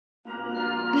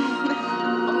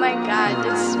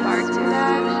Did SPRK do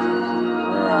that?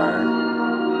 Right.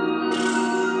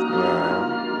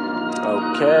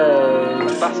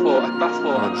 Okay. That's what. I'm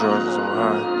drunk, so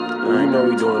high. You know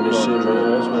we doing this shit,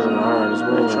 man. That's really hard. We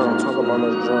ain't trying to talk about no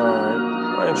drugs.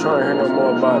 I ain't trying to hear no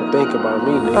more about it. Think about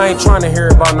me, nigga. I ain't trying to hear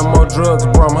about no more drugs,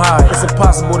 bro. I'm high. It's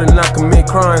impossible to not commit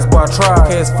crimes, but I try.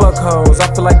 Cause fuck hoes,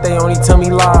 I feel like they only tell me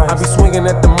lies. I be swinging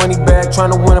at the money bag,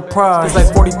 trying to win a prize. It's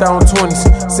like 40,000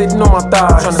 20s, sitting on my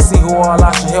thighs. Trying to see who all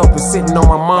I should help is sitting on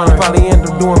my mind. Probably end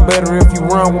up doing better if you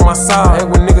run with my side. Hey,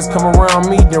 when niggas come around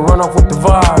me, they run off with the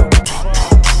vibe.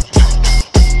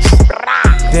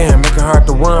 Damn, make it hard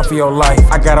to run for your life.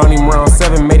 I got on him round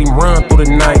 7, made him run through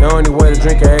the night. The only way to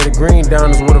drink a 8 of green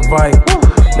down is with a bite.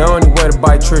 The only way to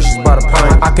buy Trish is by the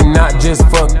pint. I cannot just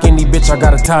fuck any bitch, I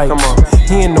got a type. Come on,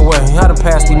 he in the way, I done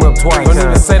passed him up twice. Don't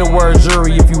even say the word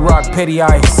jury if you rock petty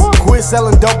ice. Quit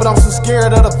selling dope, but I'm so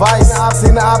scared of the vice. I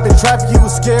seen the op in traffic, he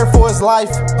was scared for his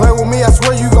life. Play with me, I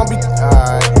swear you gon' be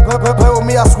alright. Play with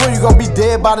me, I swear you gon' be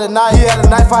dead by the night. He had a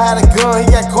knife, I had a gun,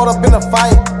 he got caught up in a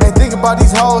fight. Ain't think about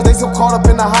these hoes, they so caught up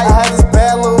in the hype. I had this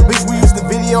bad little bitch, we used to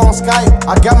video on Skype.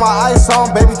 I got my ice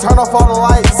on, baby, turn off all the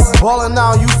lights. Ballin'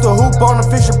 now, used to hoop on the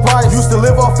Fisher Price. Used to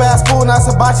live off fast food, now it's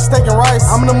hibachi steak and rice.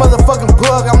 I'm the motherfucking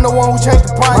plug, I'm the one who changed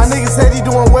the price. My nigga said he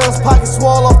doing well, his pocket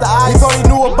swole off the ice. He thought he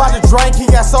knew about the drink, he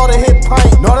got sold to hit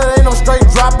pint. No, that ain't no straight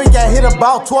drop, it got hit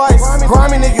about twice.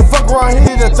 Grimy nigga, fuck around,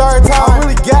 hit it the 3rd time. I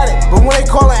really got it, but when they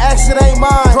callin' action, ain't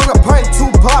mine. Drunk a pint,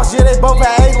 2 pops, yeah, they both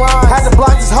had 8 lines. Had to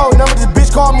block this whole number, this bitch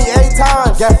called me 8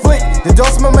 times. Got flicked, the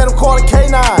Dosman made him call it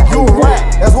K9. You a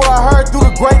rat, that's what I heard through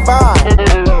the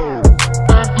grapevine.